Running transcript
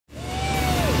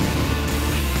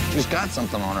She's got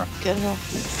something on her. Get her.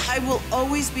 I will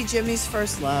always be Jimmy's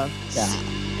first love. Yeah.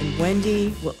 And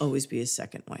Wendy will always be his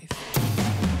second wife.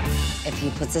 If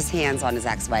he puts his hands on his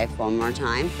ex-wife one more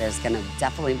time, there's gonna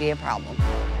definitely be a problem.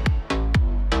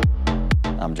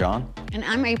 I'm John. And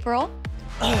I'm April.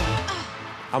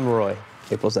 I'm Roy,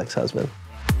 April's ex-husband.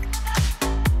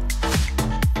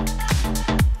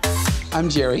 I'm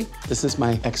Jerry. This is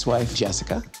my ex-wife,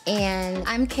 Jessica. And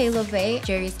I'm Kayla Bay,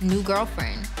 Jerry's new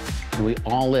girlfriend. We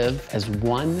all live as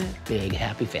one big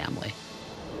happy family.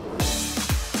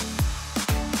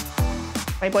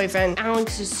 My boyfriend,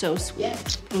 Alex, is so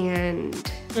sweet. And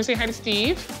want to say hi to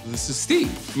Steve? This is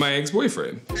Steve, my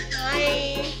ex-boyfriend.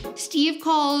 hi. Steve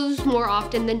calls more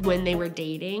often than when they were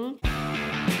dating.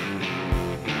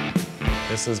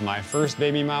 This is my first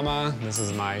baby mama, this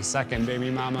is my second baby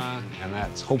mama, and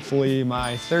that's hopefully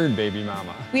my third baby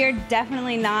mama. We are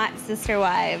definitely not sister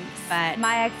wives, but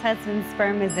my ex-husband's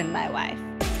sperm is in my wife.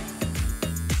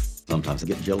 Sometimes I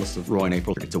get jealous of Roy and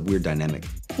April. It's a weird dynamic.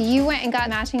 You went and got a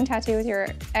matching tattoo with your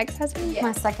ex-husband?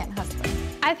 My second husband.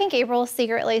 I think April's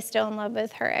secretly still in love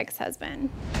with her ex-husband.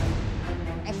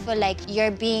 I feel like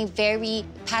you're being very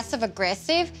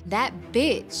passive-aggressive. That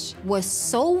bitch was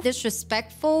so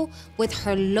disrespectful with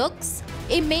her looks.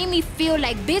 It made me feel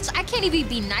like, bitch, I can't even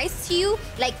be nice to you,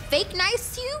 like fake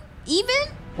nice to you,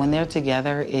 even. When they're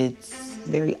together, it's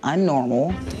very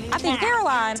unnormal. I think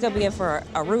Caroline's gonna be in for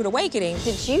a rude awakening.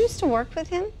 Did you used to work with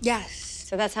him? Yes.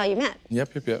 So that's how you met?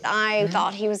 Yep. I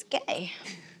thought he was gay.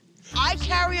 I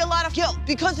carry a lot of guilt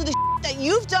because of the that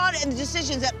you've done and the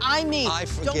decisions that I made. I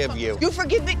forgive you. You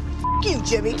forgive me? You,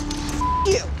 Jimmy.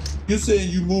 You. You're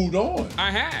saying you moved on. I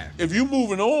have. If you're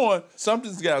moving on,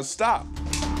 something's gotta stop.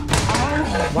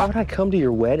 Why would I come to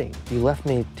your wedding? You left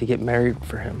me to get married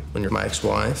for him. When you're my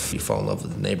ex-wife, you fall in love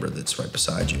with the neighbor that's right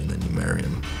beside you, and then you marry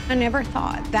him. I never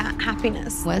thought that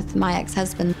happiness with my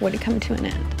ex-husband would come to an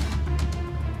end.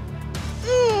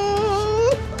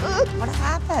 What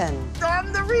happened?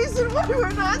 I'm the reason why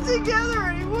we're not together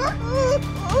anymore.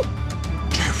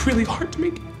 Tried really hard to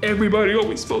make everybody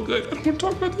always feel good. I don't want to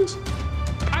talk about this.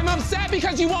 I'm upset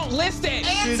because you won't listen.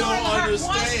 Answer her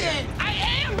question. I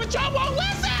am, but y'all won't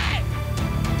listen.